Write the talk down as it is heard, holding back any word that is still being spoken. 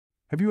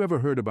Have you ever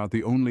heard about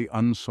the only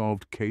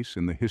unsolved case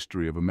in the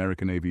history of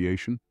American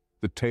aviation?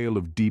 The tale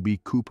of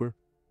D.B. Cooper?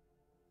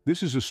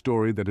 This is a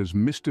story that has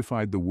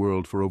mystified the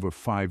world for over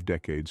 5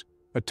 decades,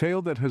 a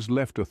tale that has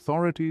left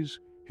authorities,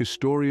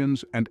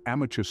 historians, and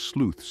amateur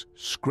sleuths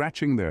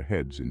scratching their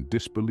heads in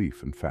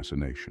disbelief and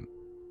fascination.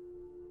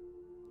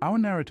 Our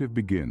narrative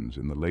begins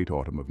in the late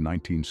autumn of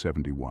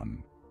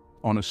 1971,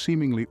 on a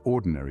seemingly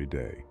ordinary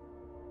day.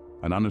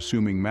 An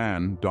unassuming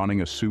man,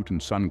 donning a suit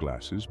and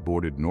sunglasses,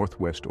 boarded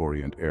Northwest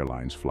Orient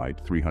Airlines Flight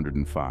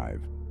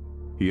 305.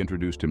 He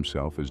introduced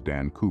himself as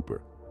Dan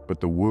Cooper, but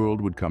the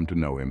world would come to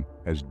know him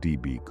as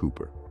D.B.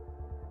 Cooper.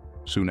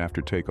 Soon after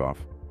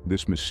takeoff,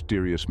 this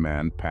mysterious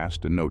man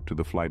passed a note to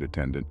the flight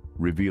attendant,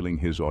 revealing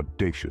his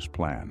audacious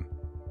plan.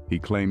 He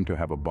claimed to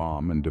have a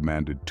bomb and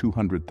demanded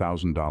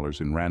 $200,000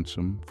 in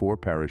ransom, 4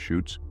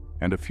 parachutes,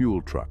 and a fuel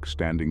truck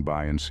standing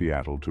by in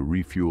Seattle to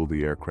refuel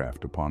the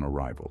aircraft upon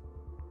arrival.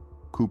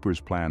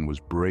 Cooper's plan was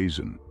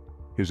brazen,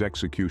 his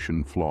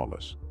execution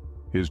flawless.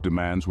 His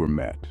demands were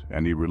met,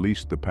 and he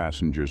released the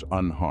passengers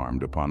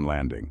unharmed upon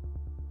landing.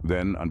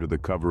 Then, under the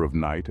cover of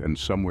night and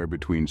somewhere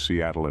between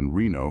Seattle and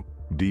Reno,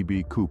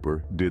 D.B.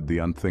 Cooper did the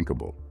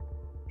unthinkable.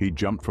 He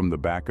jumped from the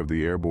back of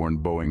the airborne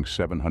Boeing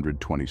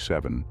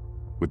 727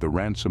 with the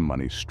ransom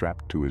money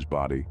strapped to his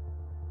body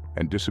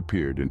and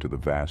disappeared into the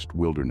vast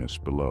wilderness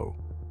below.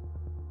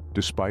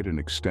 Despite an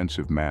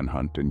extensive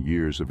manhunt and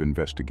years of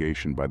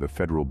investigation by the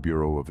Federal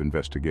Bureau of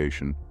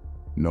Investigation,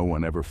 no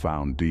one ever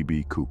found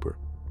D.B. Cooper.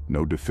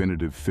 No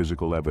definitive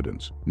physical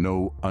evidence,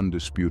 no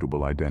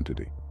undisputable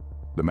identity.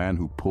 The man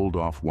who pulled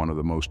off one of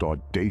the most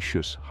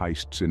audacious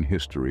heists in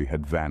history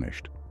had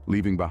vanished,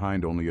 leaving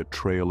behind only a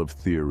trail of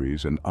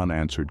theories and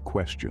unanswered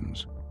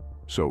questions.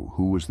 So,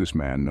 who was this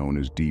man known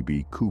as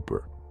D.B.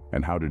 Cooper,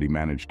 and how did he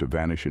manage to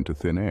vanish into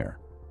thin air?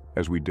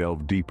 As we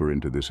delve deeper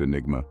into this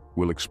enigma,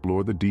 we'll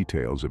explore the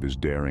details of his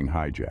daring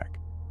hijack,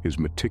 his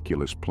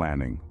meticulous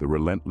planning, the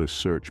relentless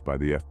search by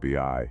the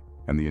FBI,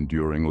 and the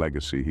enduring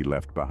legacy he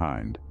left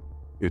behind.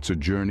 It's a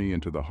journey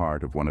into the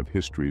heart of one of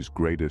history's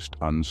greatest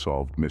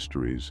unsolved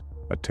mysteries,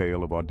 a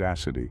tale of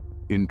audacity,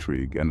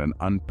 intrigue, and an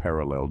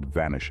unparalleled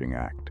vanishing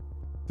act.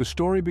 The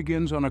story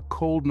begins on a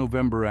cold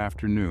November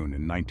afternoon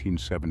in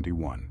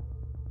 1971.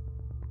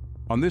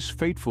 On this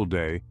fateful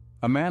day,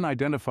 a man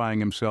identifying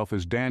himself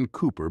as Dan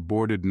Cooper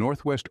boarded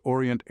Northwest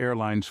Orient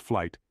Airlines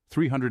Flight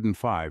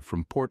 305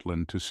 from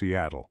Portland to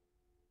Seattle.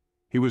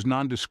 He was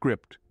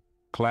nondescript,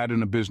 clad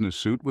in a business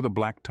suit with a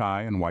black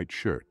tie and white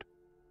shirt.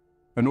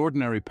 An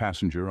ordinary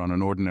passenger on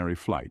an ordinary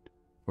flight,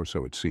 or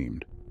so it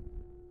seemed.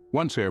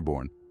 Once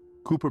airborne,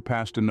 Cooper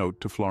passed a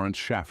note to Florence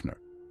Schaffner,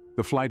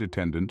 the flight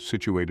attendant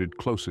situated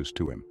closest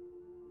to him.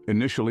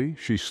 Initially,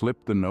 she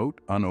slipped the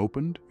note,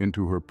 unopened,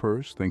 into her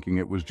purse, thinking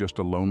it was just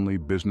a lonely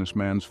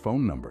businessman's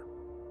phone number.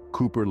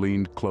 Cooper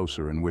leaned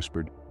closer and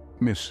whispered,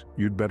 "Miss,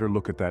 you'd better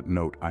look at that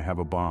note. I have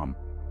a bomb."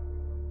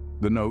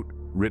 The note,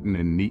 written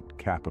in neat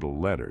capital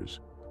letters,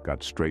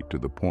 got straight to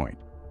the point.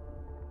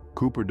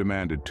 Cooper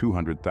demanded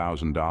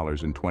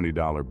 $200,000 in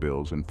 $20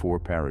 bills and 4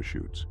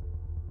 parachutes.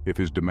 If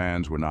his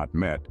demands were not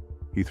met,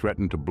 he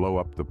threatened to blow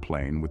up the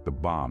plane with the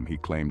bomb he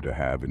claimed to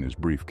have in his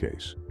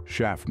briefcase.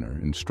 Schaffner,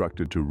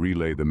 instructed to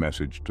relay the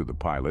message to the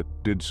pilot,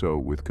 did so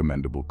with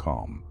commendable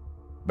calm.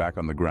 Back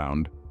on the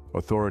ground,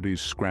 authorities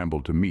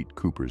scrambled to meet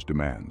Cooper's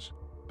demands.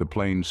 The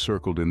plane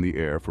circled in the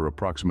air for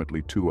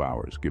approximately 2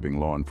 hours, giving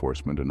law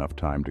enforcement enough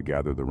time to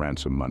gather the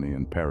ransom money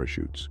and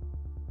parachutes.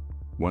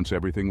 Once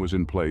everything was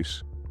in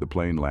place, the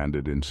plane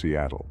landed in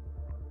Seattle.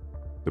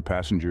 The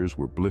passengers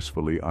were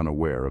blissfully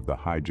unaware of the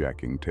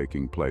hijacking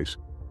taking place,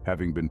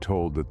 having been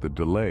told that the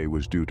delay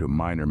was due to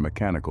minor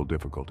mechanical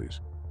difficulties.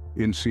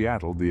 In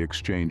Seattle, the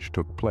exchange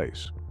took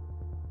place.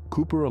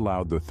 Cooper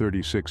allowed the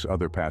 36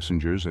 other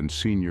passengers and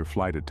senior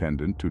flight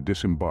attendant to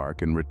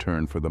disembark in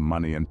return for the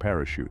money and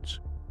parachutes.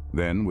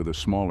 Then, with a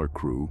smaller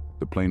crew,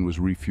 the plane was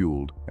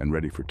refueled and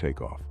ready for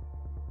takeoff.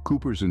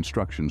 Cooper's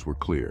instructions were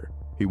clear.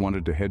 He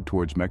wanted to head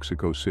towards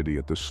Mexico City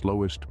at the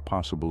slowest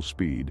possible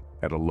speed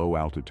at a low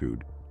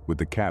altitude, with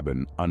the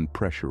cabin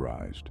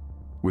unpressurized.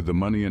 With the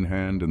money in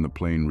hand and the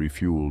plane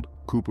refueled,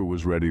 Cooper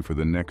was ready for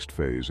the next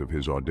phase of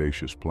his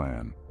audacious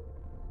plan.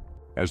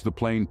 As the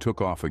plane took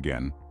off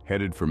again,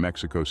 headed for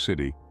Mexico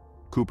City,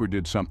 Cooper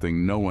did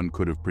something no one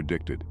could have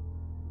predicted.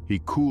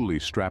 He coolly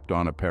strapped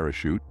on a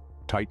parachute,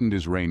 tightened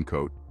his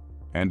raincoat,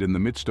 and in the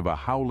midst of a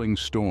howling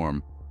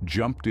storm,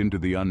 jumped into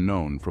the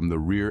unknown from the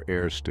rear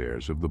air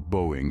stairs of the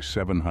Boeing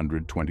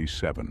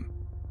 727.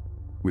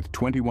 With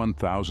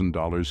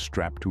 $21,000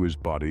 strapped to his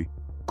body,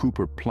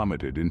 Cooper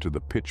plummeted into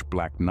the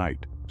pitch-black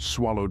night,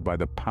 swallowed by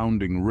the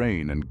pounding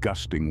rain and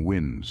gusting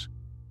winds.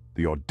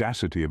 The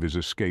audacity of his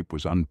escape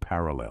was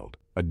unparalleled,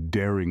 a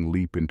daring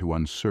leap into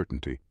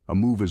uncertainty, a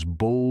move as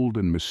bold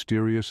and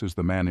mysterious as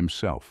the man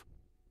himself.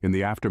 In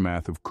the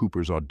aftermath of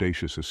Cooper's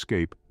audacious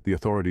escape, the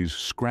authorities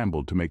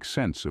scrambled to make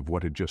sense of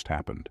what had just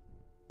happened.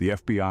 The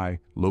FBI,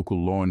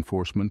 local law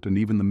enforcement, and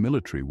even the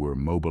military were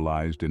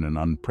mobilized in an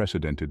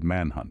unprecedented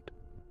manhunt.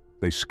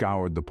 They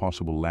scoured the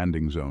possible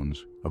landing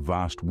zones, a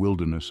vast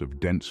wilderness of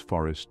dense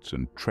forests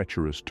and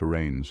treacherous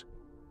terrains,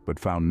 but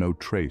found no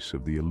trace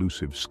of the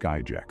elusive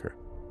Skyjacker.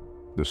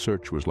 The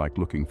search was like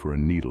looking for a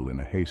needle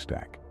in a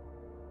haystack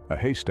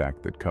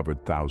that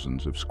covered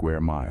thousands of square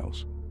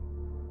miles.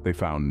 They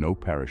found no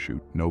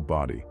parachute, no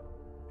body,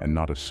 and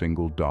not a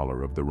single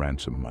dollar of the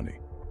ransom money.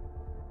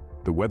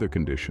 The weather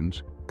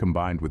conditions,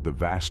 combined with the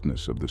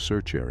vastness of the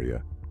search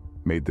area,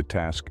 made the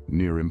task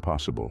near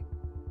impossible.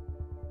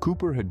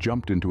 Cooper had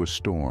jumped into a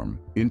storm,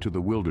 into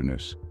the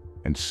wilderness,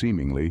 and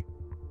seemingly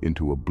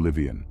into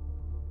oblivion.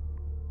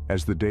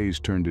 As the days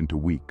turned into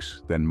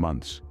weeks, then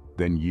months,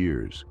 then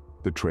years,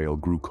 the trail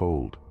grew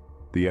cold.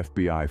 The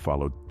FBI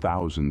followed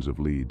thousands of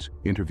leads,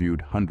 interviewed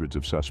hundreds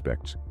of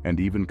suspects, and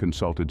even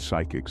consulted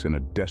psychics in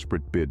a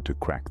desperate bid to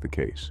crack the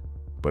case,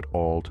 but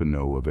all to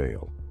no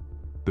avail.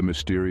 The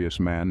mysterious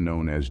man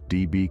known as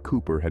D.B.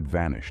 Cooper had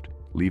vanished,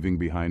 leaving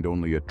behind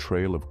only a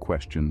trail of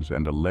questions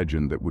and a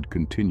legend that would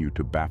continue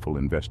to baffle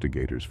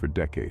investigators for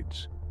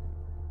decades.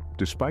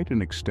 Despite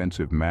an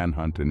extensive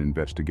manhunt and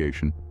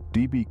investigation,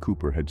 D.B.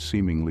 Cooper had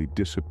seemingly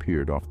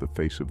disappeared off the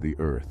face of the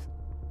earth.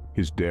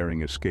 His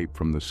daring escape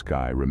from the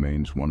sky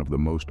remains one of the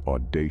most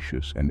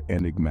audacious and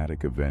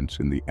enigmatic events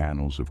in the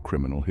annals of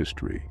criminal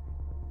history,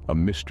 a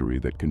mystery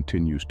that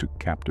continues to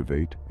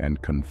captivate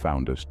and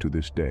confound us to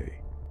this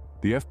day.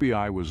 The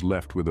FBI was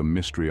left with a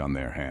mystery on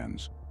their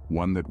hands,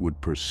 one that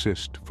would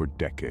persist for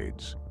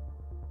decades.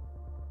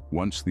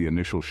 Once the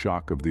initial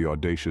shock of the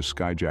audacious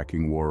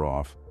skyjacking wore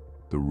off,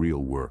 the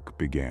real work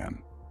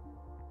began.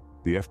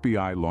 The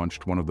FBI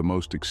launched one of the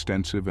most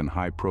extensive and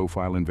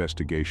high-profile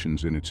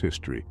investigations in its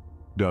history,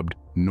 dubbed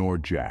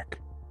NORJAC,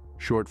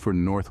 short for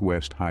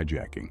Northwest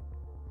Hijacking.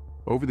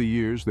 Over the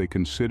years, they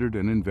considered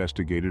and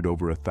investigated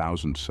over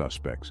 1,000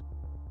 suspects,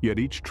 yet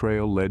each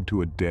trail led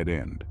to a dead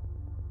end.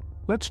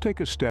 Let's take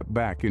a step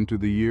back into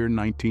the year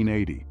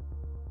 1980.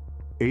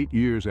 8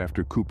 years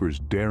after Cooper's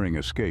daring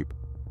escape,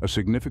 a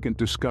significant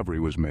discovery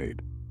was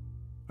made.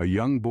 A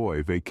young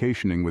boy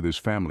vacationing with his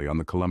family on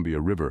the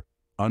Columbia River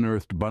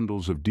unearthed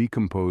bundles of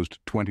decomposed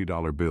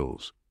 $20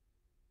 bills.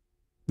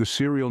 The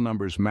serial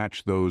numbers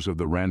matched those of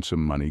the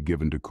ransom money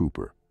given to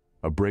Cooper,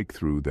 a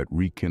breakthrough that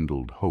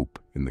rekindled hope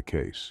in the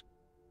case.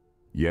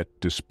 Yet,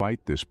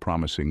 despite this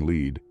promising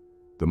lead,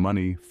 the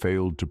money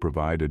failed to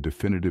provide a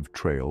definitive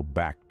trail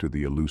back to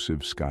the elusive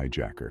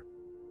Skyjacker.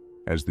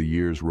 As the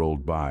years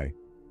rolled by,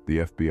 the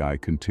FBI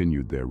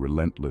continued their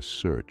relentless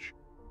search,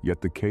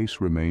 yet the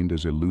case remained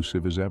as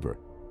elusive as ever.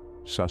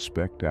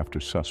 Suspect after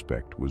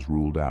suspect was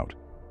ruled out,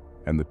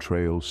 and the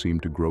trail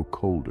seemed to grow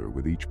colder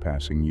with each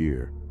passing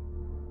year.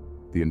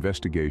 The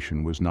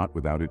investigation was not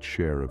without its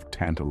share of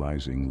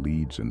tantalizing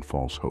leads and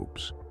false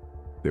hopes.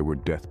 There were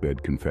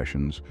deathbed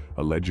confessions,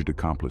 alleged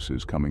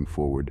accomplices coming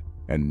forward,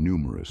 and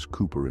numerous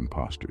Cooper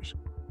imposters.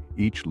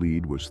 Each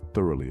lead was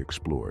thoroughly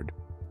explored,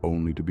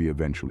 only to be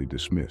eventually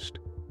dismissed.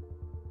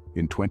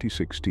 In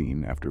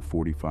 2016, after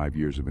 45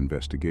 years of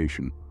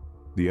investigation,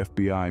 the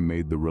FBI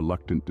made the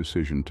reluctant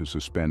decision to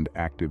suspend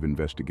active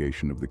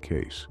investigation of the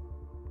case.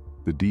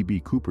 The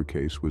D.B. Cooper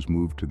case was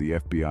moved to the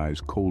FBI's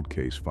cold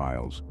case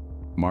files,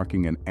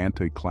 marking an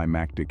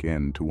anticlimactic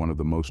end to one of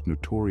the most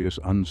notorious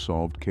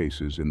unsolved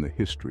cases in the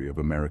history of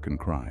American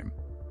crime.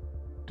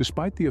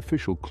 Despite the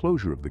official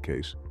closure of the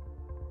case,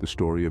 the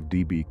story of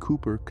D.B.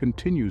 Cooper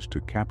continues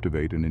to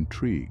captivate and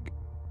intrigue.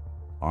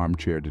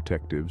 Armchair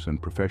detectives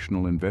and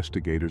professional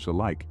investigators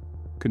alike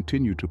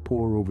continue to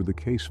pore over the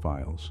case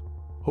files,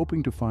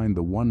 hoping to find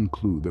the one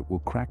clue that will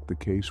crack the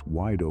case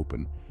wide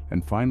open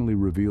and finally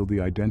reveal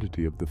the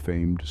identity of the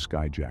famed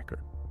Skyjacker.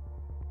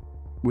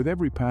 With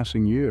every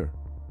passing year,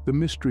 the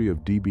mystery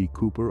of D.B.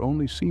 Cooper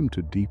only seemed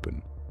to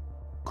deepen.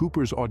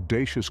 Cooper's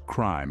audacious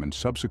crime and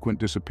subsequent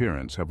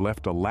disappearance have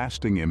left a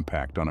lasting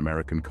impact on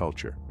American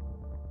culture.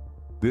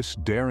 This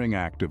daring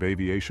act of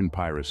aviation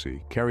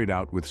piracy, carried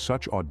out with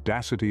such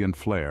audacity and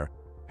flair,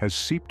 has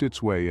seeped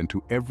its way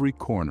into every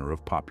corner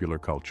of popular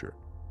culture.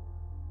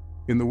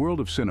 In the world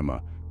of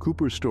cinema,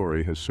 Cooper's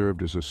story has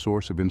served as a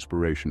source of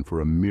inspiration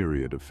for a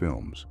myriad of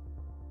films.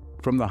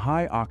 From the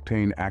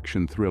high-octane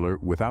action thriller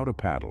Without a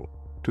Paddle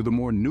to the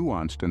more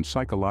nuanced and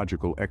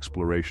psychological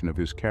exploration of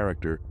his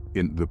character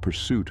in The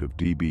Pursuit of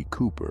D.B.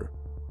 Cooper,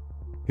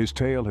 his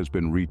tale has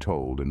been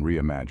retold and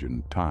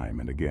reimagined time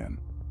and again.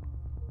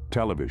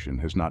 Television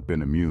has not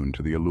been immune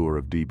to the allure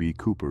of D.B.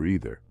 Cooper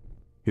either.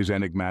 His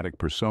enigmatic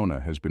persona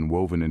has been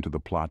woven into the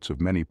plots of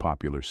many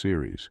popular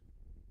series.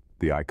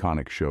 The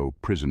iconic show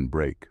Prison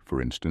Break,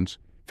 for instance,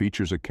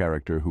 features a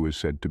character who is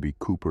said to be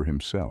Cooper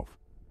himself.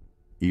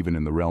 Even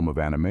in the realm of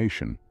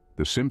animation,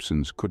 The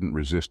Simpsons couldn't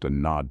resist a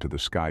nod to the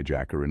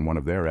Skyjacker in one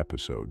of their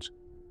episodes.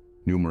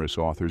 Numerous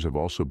authors have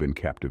also been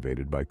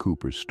captivated by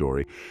Cooper's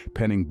story,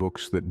 penning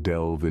books that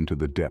delve into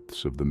the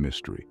depths of the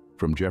mystery.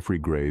 From Jeffrey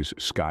Gray's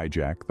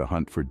Skyjack, The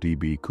Hunt for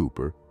D.B.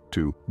 Cooper,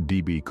 to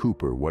D.B.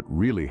 Cooper, What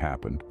Really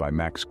Happened by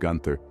Max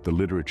Gunther, the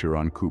literature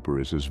on Cooper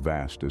is as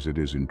vast as it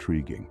is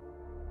intriguing.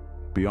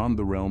 Beyond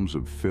the realms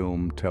of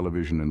film,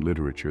 television, and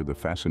literature, the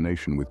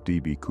fascination with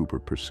D.B. Cooper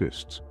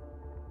persists.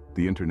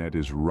 The internet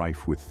is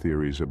rife with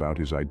theories about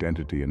his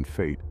identity and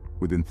fate,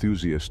 with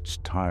enthusiasts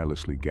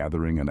tirelessly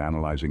gathering and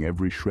analyzing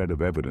every shred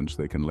of evidence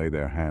they can lay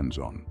their hands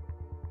on.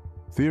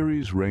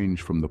 Theories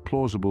range from the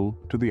plausible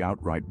to the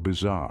outright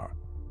bizarre,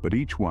 but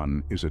each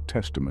one is a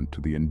testament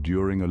to the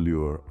enduring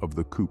allure of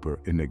the Cooper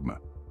Enigma.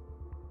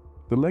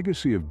 The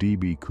legacy of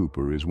D.B.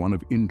 Cooper is one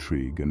of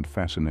intrigue and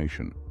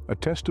fascination, a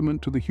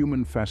testament to the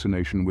human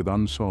fascination with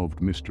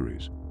unsolved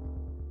mysteries.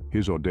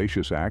 His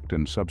audacious act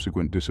and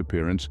subsequent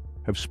disappearance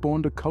have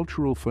spawned a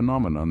cultural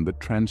phenomenon that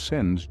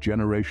transcends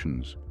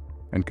generations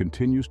and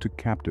continues to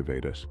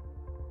captivate us.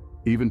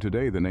 Even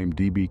today, the name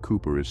D.B.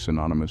 Cooper is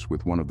synonymous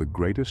with one of the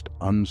greatest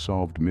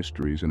unsolved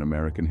mysteries in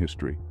American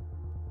history.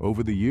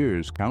 Over the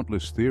years,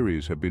 countless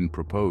theories have been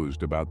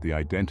proposed about the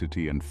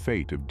identity and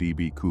fate of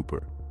D.B.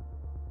 Cooper.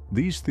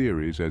 These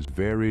theories, as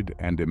varied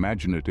and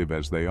imaginative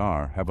as they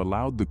are, have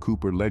allowed the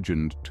Cooper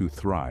legend to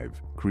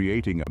thrive,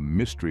 creating a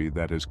mystery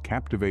that has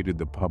captivated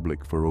the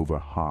public for over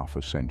half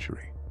a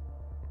century.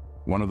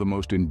 One of the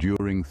most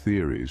enduring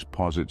theories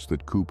posits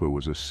that Cooper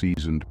was a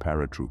seasoned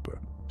paratrooper,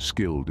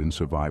 skilled in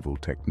survival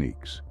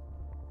techniques.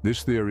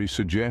 This theory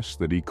suggests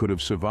that he could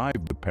have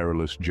survived the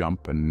perilous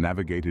jump and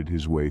navigated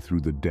his way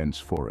through the dense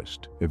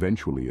forest,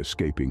 eventually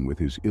escaping with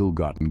his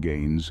ill-gotten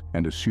gains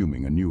and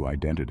assuming a new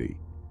identity.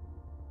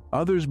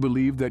 Others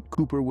believe that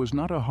Cooper was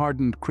not a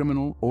hardened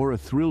criminal or a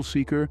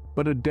thrill-seeker,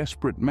 but a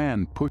desperate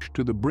man pushed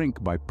to the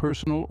brink by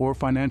personal or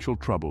financial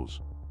troubles,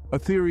 a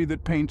theory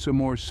that paints a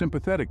more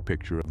sympathetic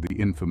picture of the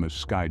infamous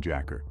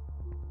Skyjacker.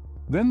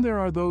 Then there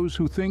are those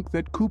who think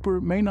that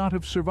Cooper may not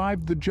have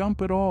survived the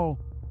jump at all.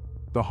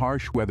 The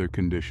harsh weather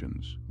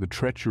conditions, the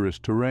treacherous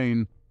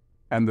terrain,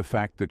 and the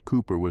fact that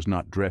Cooper was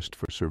not dressed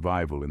for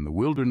survival in the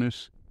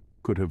wilderness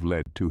could have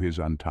led to his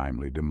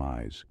untimely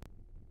demise.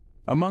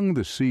 Among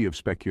the sea of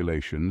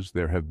speculations,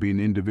 there have been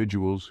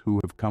individuals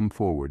who have come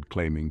forward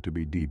claiming to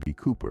be D.B.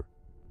 Cooper,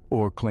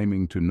 or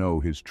claiming to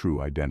know his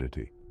true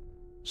identity.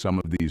 Some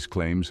of these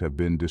claims have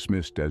been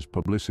dismissed as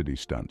publicity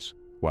stunts,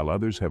 while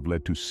others have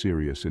led to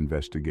serious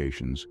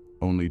investigations,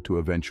 only to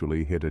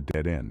eventually hit a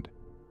dead end.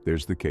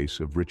 There's the case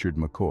of Richard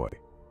McCoy,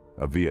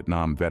 a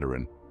Vietnam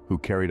veteran who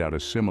carried out a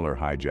similar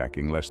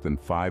hijacking less than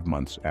 5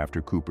 months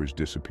after Cooper's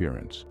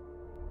disappearance.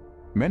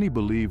 Many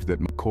believe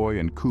that McCoy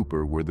and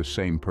Cooper were the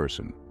same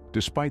person,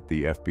 despite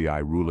the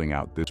FBI ruling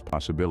out this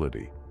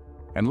possibility.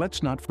 And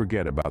let's not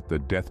forget about the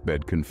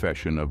deathbed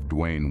confession of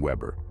Dwayne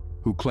Weber,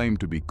 who claimed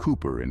to be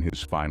Cooper in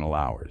his final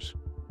hours.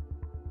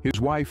 His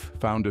wife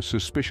found a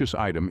suspicious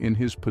item in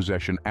his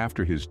possession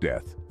after his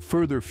death,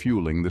 further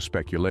fueling the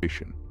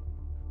speculation.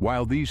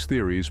 While these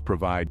theories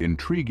provide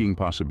intriguing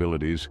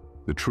possibilities,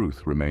 the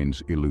truth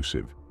remains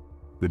elusive.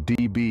 The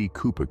D.B.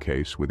 Cooper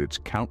case, with its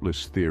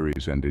countless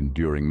theories and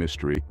enduring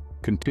mystery,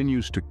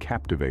 continues to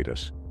captivate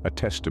us, a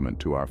testament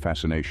to our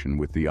fascination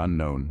with the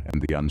unknown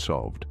and the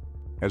unsolved.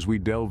 As we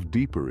delve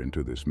deeper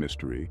into this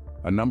mystery,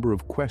 a number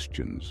of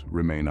questions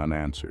remain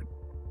unanswered.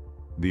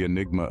 The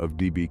enigma of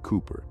D.B.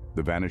 Cooper,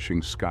 the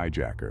Vanishing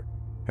Skyjacker,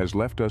 has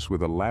left us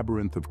with a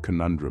labyrinth of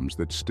conundrums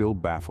that still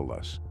baffle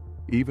us,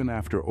 even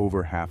after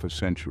over half a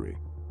century.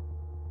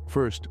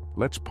 First,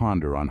 let's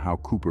ponder on how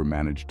Cooper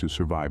managed to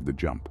survive the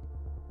jump.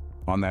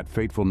 On that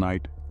fateful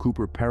night,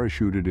 Cooper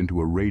parachuted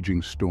into a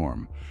raging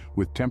storm,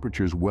 with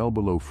temperatures well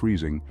below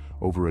freezing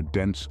over a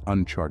dense,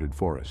 uncharted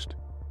forest.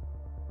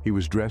 He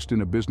was dressed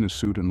in a business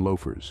suit and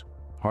loafers,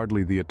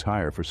 hardly the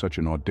attire for such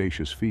an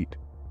audacious feat.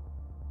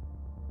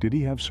 Did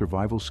he have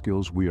survival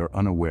skills we are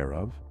unaware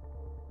of?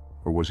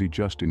 Or was he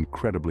just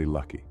incredibly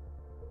lucky?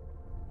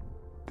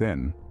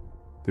 Then,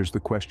 there's the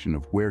question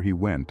of where he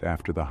went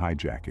after the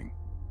hijacking.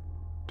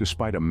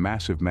 Despite a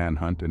massive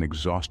manhunt and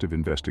exhaustive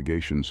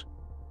investigations,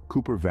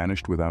 Cooper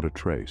vanished without a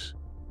trace.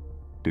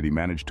 Did he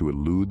manage to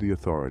elude the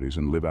authorities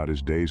and live out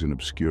his days in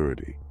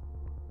obscurity?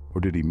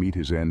 Or did he meet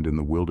his end in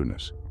the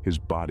wilderness, his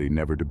body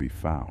never to be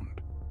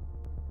found?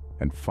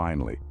 And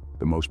finally,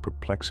 the most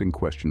perplexing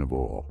question of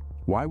all,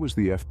 why was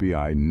the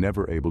FBI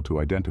never able to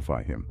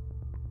identify him?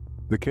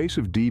 The case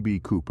of D.B.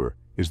 Cooper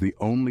is the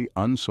only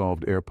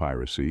unsolved air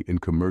piracy in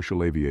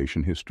commercial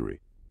aviation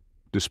history.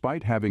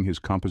 Despite having his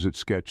composite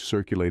sketch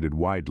circulated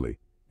widely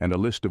and a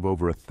list of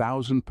over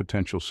 1,000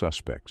 potential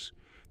suspects,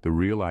 the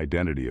real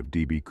identity of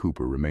D.B.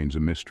 Cooper remains a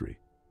mystery.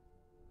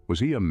 Was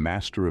he a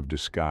master of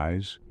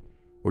disguise,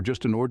 or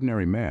just an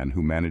ordinary man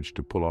who managed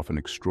to pull off an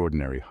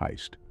extraordinary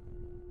heist?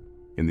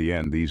 In the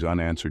end, these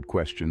unanswered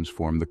questions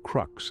form the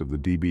crux of the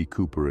D.B.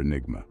 Cooper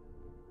enigma.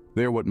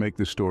 They are what make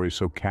the story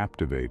so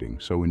captivating,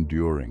 so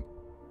enduring.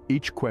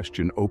 Each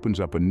question opens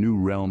up a new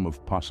realm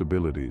of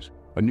possibilities,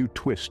 a new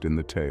twist in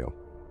the tale.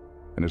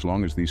 And as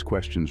long as these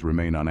questions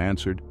remain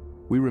unanswered,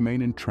 we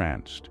remain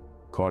entranced,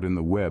 caught in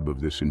the web of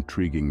this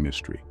intriguing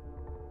mystery.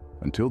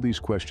 Until these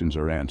questions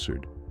are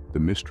answered, the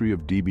mystery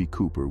of D.B.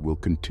 Cooper will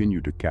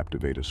continue to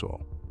captivate us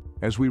all.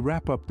 As we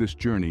wrap up this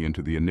journey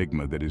into the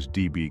enigma that is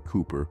D.B.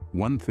 Cooper,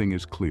 one thing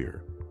is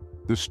clear.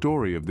 The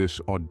story of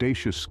this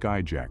audacious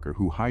skyjacker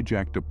who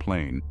hijacked a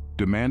plane,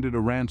 demanded a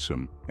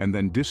ransom, and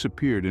then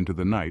disappeared into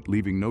the night,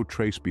 leaving no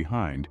trace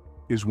behind,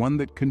 is one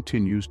that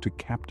continues to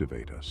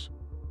captivate us.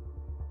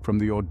 From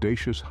the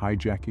audacious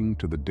hijacking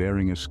to the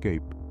daring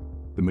escape,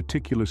 the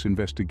meticulous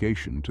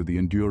investigation to the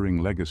enduring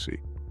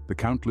legacy, the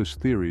countless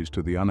theories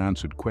to the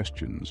unanswered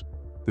questions.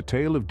 The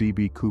tale of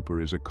D.B. Cooper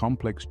is a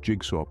complex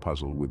jigsaw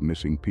puzzle with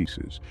missing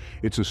pieces.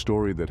 It's a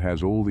story that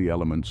has all the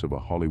elements of a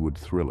Hollywood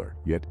thriller,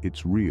 yet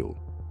it's real,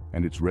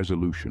 and its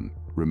resolution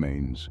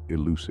remains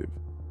elusive.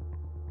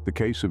 The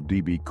case of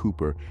D.B.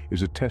 Cooper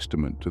is a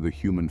testament to the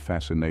human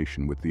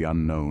fascination with the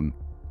unknown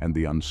and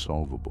the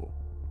unsolvable.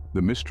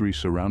 The mysteries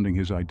surrounding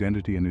his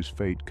identity and his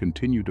fate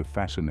continue to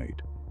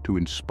fascinate, to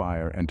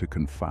inspire, and to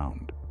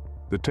confound.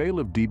 The tale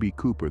of D.B.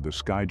 Cooper, the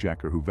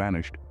skyjacker who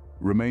vanished,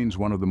 remains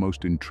one of the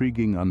most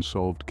intriguing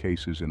unsolved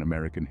cases in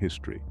American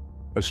history.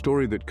 A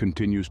story that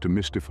continues to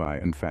mystify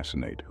and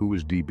fascinate. Who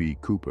was D.B.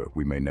 Cooper?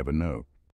 We may never know.